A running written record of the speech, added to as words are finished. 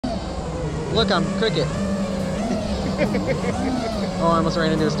Look, I'm cricket. Oh, I almost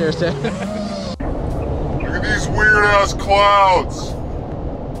ran into a stair step. Look at these weird ass clouds.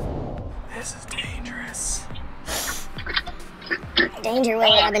 This is dangerous. Danger,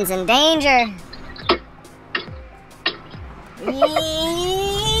 Will Robinson, danger.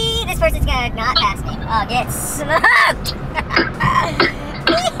 Eee, this person's gonna not pass me. Oh, get smoked.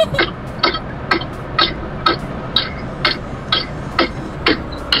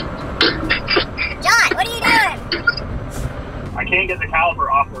 John, what are you doing? I can't get the caliper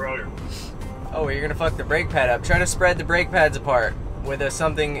off the rotor. Oh, you're gonna fuck the brake pad up. Try to spread the brake pads apart with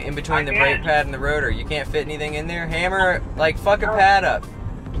something in between the brake pad and the rotor. You can't fit anything in there. Hammer, like, fuck a pad up.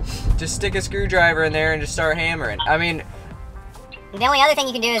 Just stick a screwdriver in there and just start hammering. I mean, the only other thing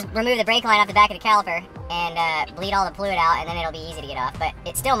you can do is remove the brake line off the back of the caliper and bleed all the fluid out, and then it'll be easy to get off. But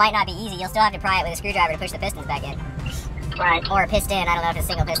it still might not be easy. You'll still have to pry it with a screwdriver to push the pistons back in. Right. Or a piston. I don't know if it's a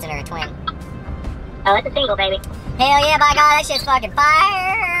single piston or a twin. Oh, it's a single, baby. Hell yeah, by God, that shit's fucking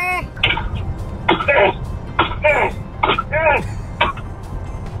fire!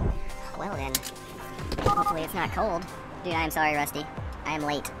 Well then, hopefully it's not cold. Dude, I am sorry, Rusty. I am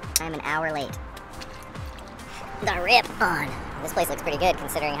late. I am an hour late. The rip on. This place looks pretty good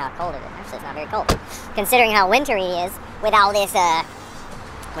considering how cold it is. Actually, it's not very cold. Considering how wintry it is with all this, what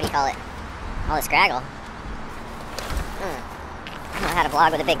do you call it? All this scraggle. I don't know how to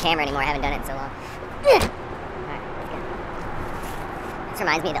vlog with a big camera anymore. I haven't done it in so long. Alright, that's good. This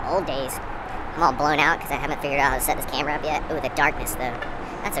reminds me of the old days. I'm all blown out because I haven't figured out how to set this camera up yet. Ooh, the darkness though.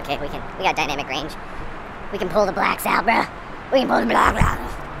 That's okay. We got dynamic range. We can pull the blacks out, bruh. We can pull the blacks out.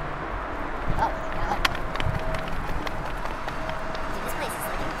 Oh my God. Dude, this place is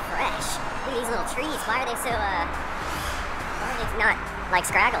looking fresh. Look at these little trees. Why are they so, why are they not like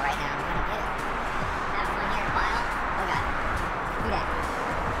scraggle right now? I don't get it. Haven't been here in a while. Oh God. Look at that.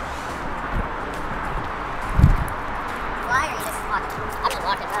 Why are you just walking? I'm just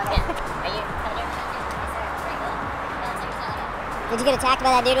walking. Okay. Are you coming here? Yes, sir. Very cool. Did you get attacked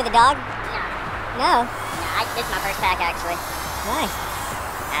by that dude with the dog? No. No? No, this is my first pack actually. Why?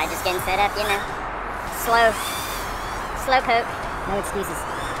 I just getting set up, you know. Slow poke. No excuses.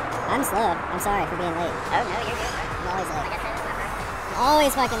 I'm slow. I'm sorry for being late. Oh no, you're good. I'm always late. Like I said, it's my first. I'm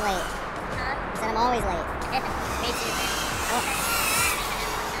always fucking late. I said I'm always late. Me too. Oh.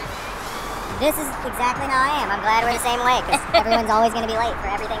 This is exactly how I am. I'm glad we're the same way, because everyone's always going to be late for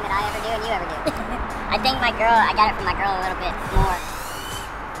everything that I ever do and you ever do. I think I got it from my girl a little bit more.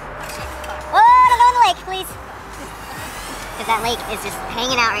 Oh, don't go in the lake, please. Because that lake is just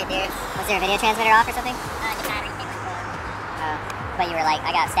hanging out right there. Was there a video transmitter off or something? The battery thing was going. Oh, but you were like,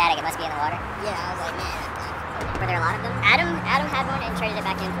 I got static, it must be in the water? Yeah, I was like, man. Were there a lot of them? Adam had one and traded it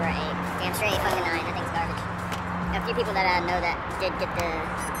back in for a damn straight Funga 9. That thing's garbage. A few people that I know that did get the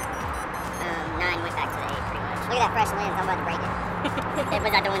 9 went back to the 8 pretty much. Look at that fresh lens, I'm about to break it.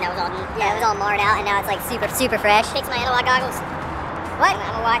 Was that the one that was all, yeah, it was all marred out and now it's like super, super fresh. Fix my analog goggles. What? I'm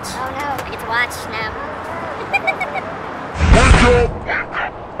gonna watch. Oh no. I get to watch now. Wake up!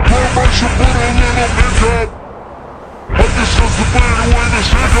 How much you put a little makeup? But this is the better way to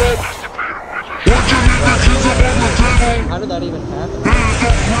shake up. What you need to keep up on the table? how did that even happen?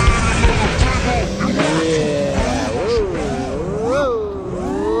 Yeah.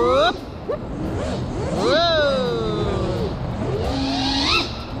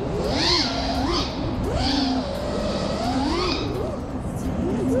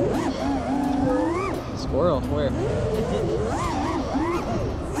 Squirrel, where?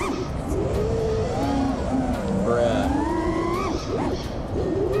 Bruh.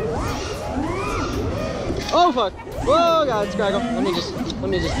 Oh fuck! Whoa, God, scraggle. Let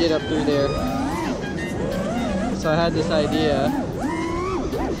me just get up through there. So I had this idea.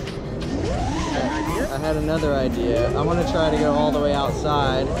 I had another idea. I want to try to go all the way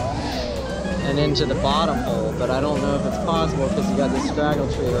outside and into the bottom hole, but I don't know if it's possible because you got this scraggle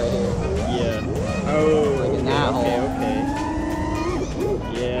tree right here. Yeah. Oh, like in that hole. Okay.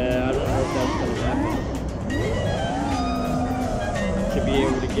 Yeah, I don't know if that's gonna happen. To be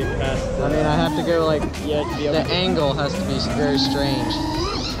able to get past the, I mean, I have to go like, yeah, to be able the angle has to be very strange.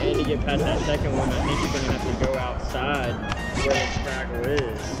 And to get past that second one, I think you're gonna have to go outside where the scraggle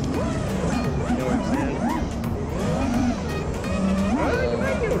is. You know what I'm saying?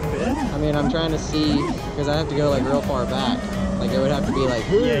 I mean, I'm trying to see, because I have to go like real far back. Like it would have to be like,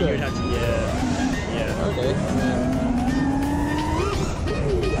 yeah, you would have to, yeah. Okay.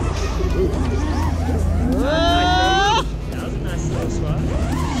 That was a nice little spot.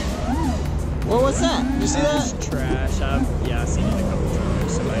 Well, what's that? You see that? It's trash. Yeah, I've seen it a couple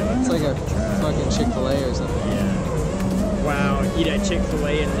times. It's like a fucking Chick-fil-A or something. Yeah. Wow, eat at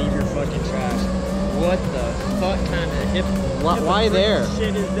Chick-fil-A and leave your fucking trash. What the fuck kind of hip? Why there?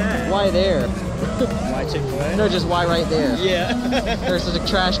 Shit is that? Why there? Why Chick-fil-A? No, just why right there? Yeah. There's like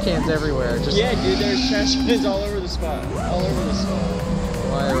trash cans everywhere. Just yeah, dude. There's trash cans all over the spot. All over the spot.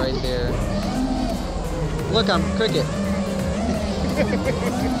 why right there? Look, I'm cricket.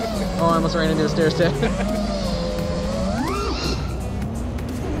 Oh, I almost ran into a stair step.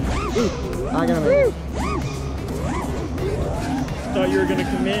 Not gonna make it. Thought you were gonna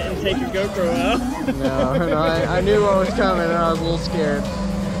commit and take your GoPro out. No, I knew what was coming and I was a little scared.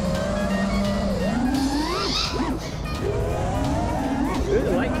 Ooh,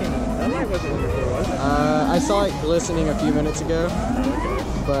 the light came on. That light wasn't on before, was it? I saw it glistening a few minutes ago,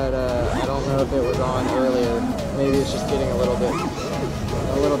 but I don't know if it was on earlier. Maybe it's just getting a little bit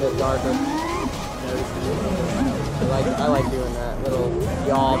darker. I like doing that little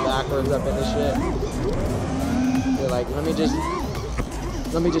yaw backwards up into shit. They're like, let me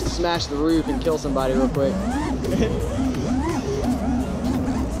just smash the roof and kill somebody real quick. Alright,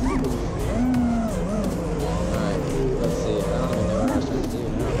 let's see. I don't even know what I was trying to do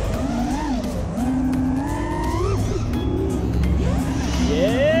now.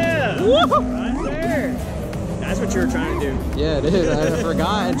 Yeah! Right there! That's what you were trying to do. Yeah, it is. I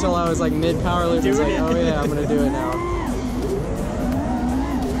forgot until I was like mid Powerloop. It's like, oh yeah, I'm gonna do it now.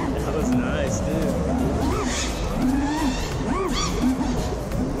 That was nice, dude.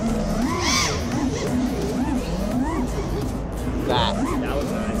 That was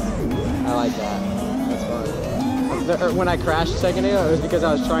nice. I like that. That's fun. When I crashed a second ago, it was because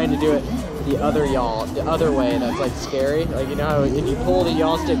I was trying to do it the other yaw, the other way. That's like scary. Like, you know how if you pull the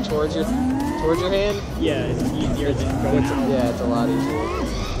yaw stick towards your hand, yeah, it's easier than going out. Yeah, it's a lot easier.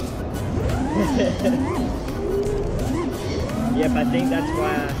 Yep, I think that's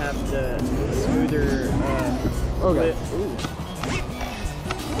why I have the smoother okay. Ooh.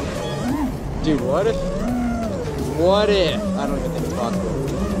 Dude, what if? I don't even think it's possible.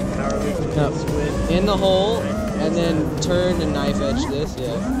 No. In the hole, and then turn and knife edge this.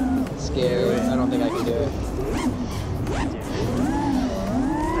 Yeah, scary. I don't think I can do it.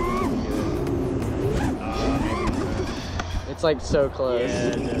 It's like so close.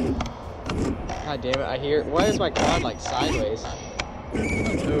 Yeah, God damn it! I hear. Why is my quad like sideways?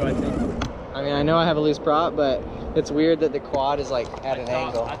 Ooh, I think. I mean, I know I have a loose prop, but it's weird that the quad is like at an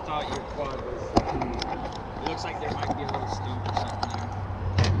angle. I thought your quad was. It looks like there might be a little stump or something there.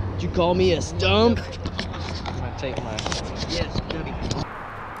 Did you call me a stump? I'm gonna take my. Yes, Debbie.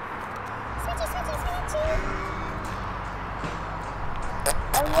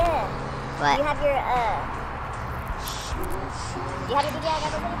 Oh yeah. What? Do you have your DJI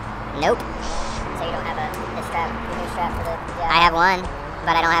goggles with you? Nope. So you don't have your new strap for the DJI? I have one,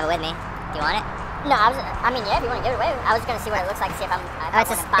 but I don't have it with me. Do you want it? No, I mean, yeah, if you want to give it away. I was going to see what it looks like, see if I want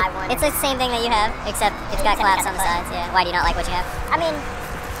to buy one. It's the same thing that you have, except it's got clamps on the sides. Yeah. Why do you not like what you have? I mean,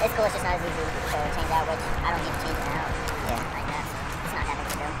 it's cool. It's just not as easy to change out, which I don't need to change it out. Yeah. Like that. It's not that big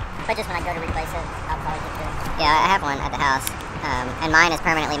of a deal. But just when I go to replace it, I'll probably get the... Yeah, I have one at the house, and mine is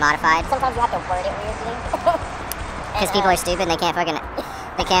permanently modified. Sometimes you have to word it weirdly. Because people are stupid and they can't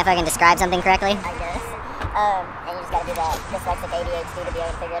fucking describe something correctly. I guess. And you just gotta do that dyslexic ADHD to be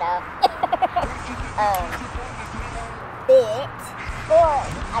able to figure it out. Or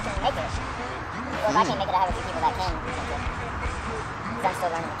I can make it. Or if I can't make it, I have a few people that can make it. Because I'm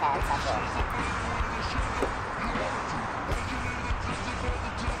still learning the CAD software.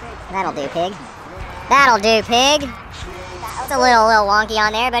 That'll do, pig. That'll do, pig. It's a little wonky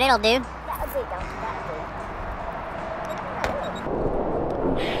on there, but it'll do.